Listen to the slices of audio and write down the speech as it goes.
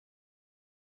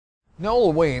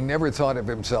Noel Wien never thought of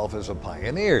himself as a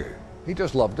pioneer. He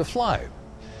just loved to fly.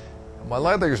 While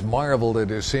others marveled at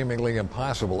his seemingly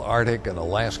impossible Arctic and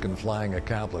Alaskan flying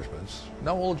accomplishments,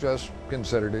 Noel just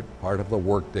considered it part of the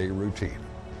workday routine.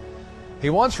 He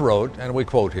once wrote, and we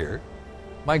quote here,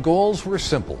 "My goals were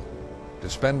simple: to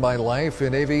spend my life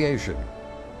in aviation,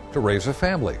 to raise a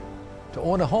family, to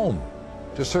own a home,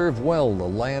 to serve well the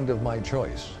land of my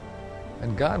choice,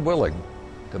 and God willing,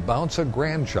 to bounce a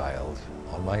grandchild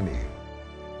on my knee."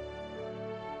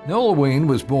 Noel Wien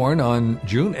was born on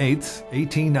June 8,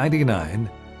 1899,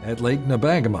 at Lake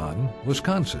Nebagamon,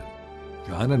 Wisconsin,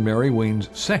 John and Mary Wien's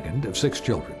second of 6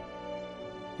 children.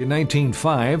 In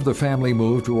 1905, the family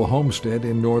moved to a homestead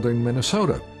in northern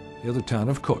Minnesota, near the town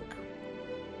of Cook.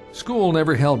 School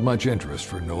never held much interest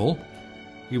for Noel.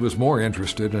 He was more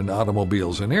interested in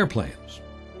automobiles and airplanes.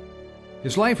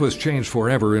 His life was changed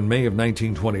forever in May of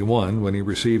 1921 when he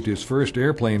received his first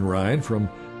airplane ride from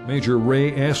Major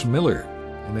Ray S. Miller,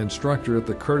 an instructor at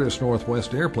the Curtis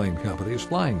Northwest Airplane Company's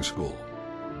flying school.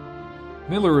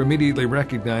 Miller immediately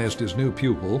recognized his new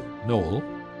pupil, Noel,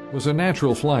 was a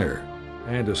natural flyer,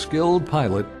 and a skilled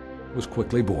pilot was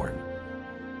quickly born.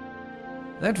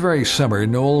 That very summer,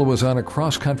 Noel was on a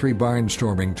cross-country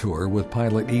barnstorming tour with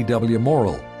pilot E.W.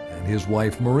 Morrill and his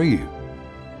wife Marie.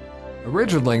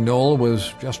 Originally, Noel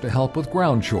was just to help with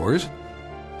ground chores,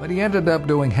 but he ended up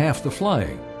doing half the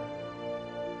flying.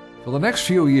 For the next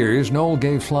few years, Noel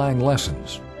gave flying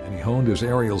lessons, and he honed his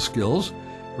aerial skills,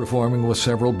 performing with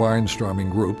several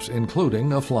barnstorming groups,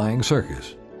 including a flying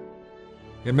circus.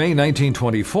 In May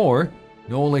 1924,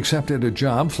 Noel accepted a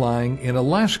job flying in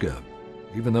Alaska,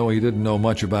 even though he didn't know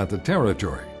much about the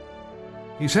territory.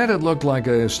 He said it looked like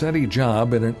a steady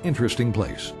job in an interesting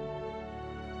place.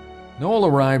 Noel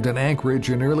arrived in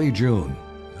Anchorage in early June,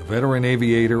 a veteran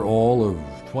aviator all of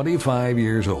 25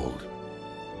 years old.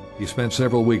 He spent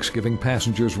several weeks giving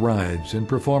passengers rides and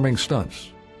performing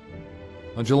stunts.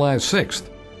 On July 6th,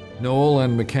 Noel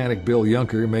and mechanic Bill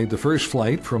Junker made the first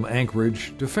flight from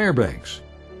Anchorage to Fairbanks,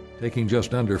 taking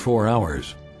just under 4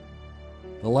 hours.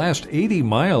 The last 80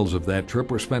 miles of that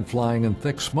trip were spent flying in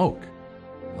thick smoke.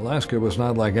 Alaska was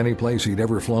not like any place he'd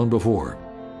ever flown before.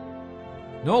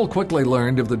 Noel quickly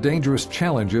learned of the dangerous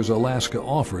challenges Alaska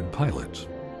offered pilots.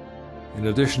 In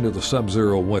addition to the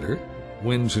sub-zero winter,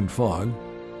 winds and fog,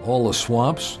 all the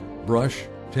swamps, brush,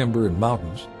 timber, and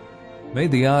mountains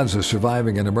made the odds of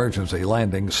surviving an emergency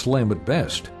landing slim at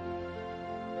best.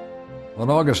 On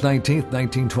August 19,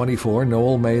 1924,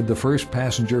 Noel made the first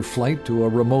passenger flight to a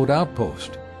remote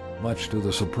outpost, much to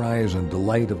the surprise and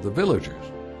delight of the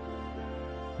villagers.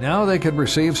 Now they could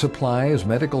receive supplies,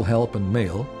 medical help, and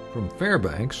mail from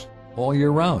Fairbanks all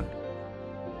year round.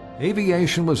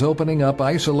 Aviation was opening up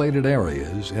isolated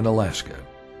areas in Alaska.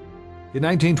 In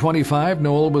 1925,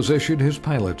 Noel was issued his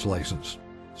pilot's license,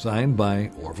 signed by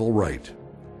Orville Wright.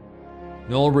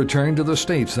 Noel returned to the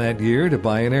States that year to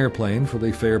buy an airplane for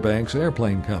the Fairbanks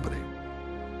Airplane Company.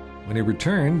 When he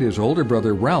returned, his older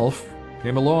brother Ralph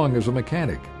came along as a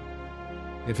mechanic.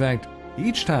 In fact,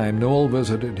 each time Noel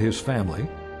visited his family,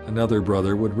 another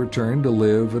brother would return to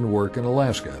live and work in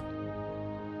Alaska.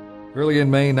 Early in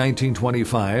May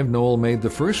 1925, Noel made the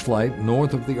first flight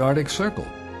north of the Arctic Circle,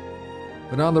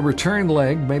 but on the return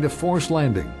leg made a forced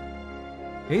landing.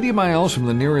 80 miles from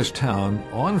the nearest town,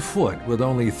 on foot with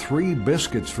only 3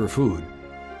 biscuits for food,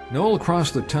 Noel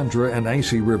crossed the tundra and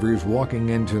icy rivers, walking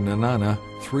into Nenana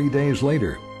 3 days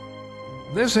later.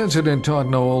 This incident taught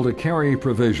Noel to carry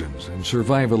provisions and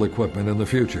survival equipment in the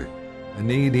future, a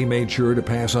need he made sure to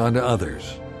pass on to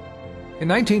others. In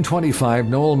 1925,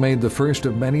 Noel made the first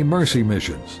of many mercy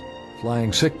missions,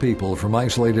 flying sick people from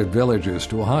isolated villages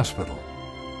to a hospital,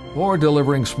 or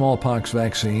delivering smallpox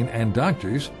vaccine and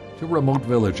doctors to remote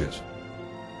villages.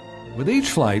 With each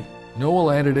flight,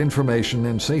 Noel added information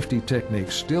and safety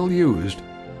techniques still used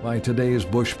by today's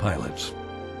bush pilots.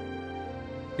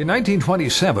 In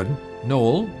 1927,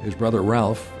 Noel, his brother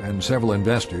Ralph, and several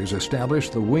investors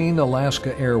established the Wien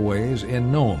Alaska Airways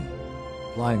in Nome,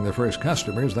 flying their first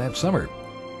customers that summer.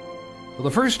 For the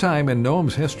first time in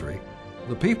Nome's history,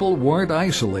 the people weren't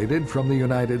isolated from the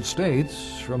United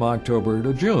States from October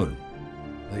to June.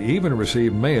 They even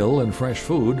received mail and fresh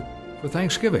food for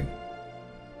Thanksgiving.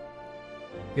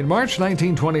 In March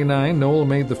 1929, Noel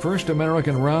made the first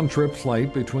American round-trip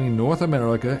flight between North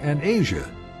America and Asia,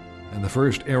 and the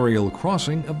first aerial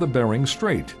crossing of the Bering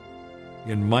Strait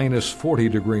in minus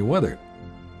 40-degree weather.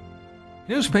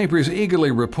 Newspapers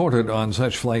eagerly reported on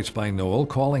such flights by Noel,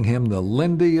 calling him the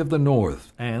Lindy of the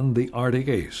North and the Arctic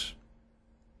Ace.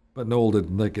 But Noel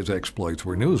didn't think his exploits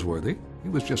were newsworthy. He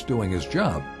was just doing his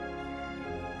job.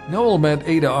 Noel met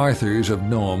Ada Arthurs of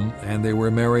Nome, and they were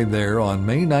married there on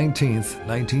May 19,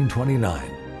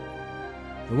 1929.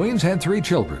 The Wiens had 3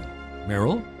 children,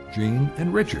 Merrill, Jean,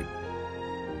 and Richard.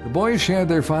 The boys shared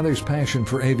their father's passion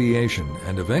for aviation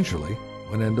and eventually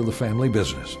went into the family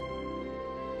business.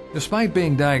 Despite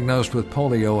being diagnosed with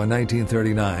polio in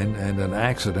 1939 and an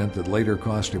accident that later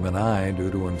cost him an eye due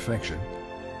to infection,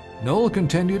 Noel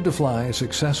continued to fly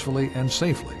successfully and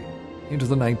safely into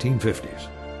the 1950s.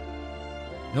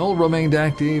 Noel remained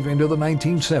active into the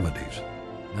 1970s,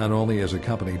 not only as a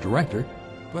company director,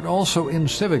 but also in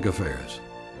civic affairs.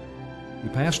 He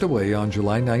passed away on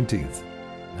July 19,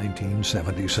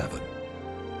 1977.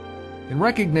 In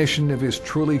recognition of his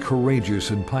truly courageous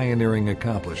and pioneering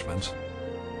accomplishments,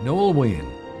 Noel Wien,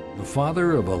 the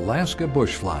father of Alaska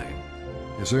bush flying,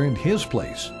 has earned his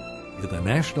place in the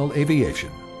National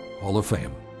Aviation Hall of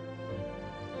Fame.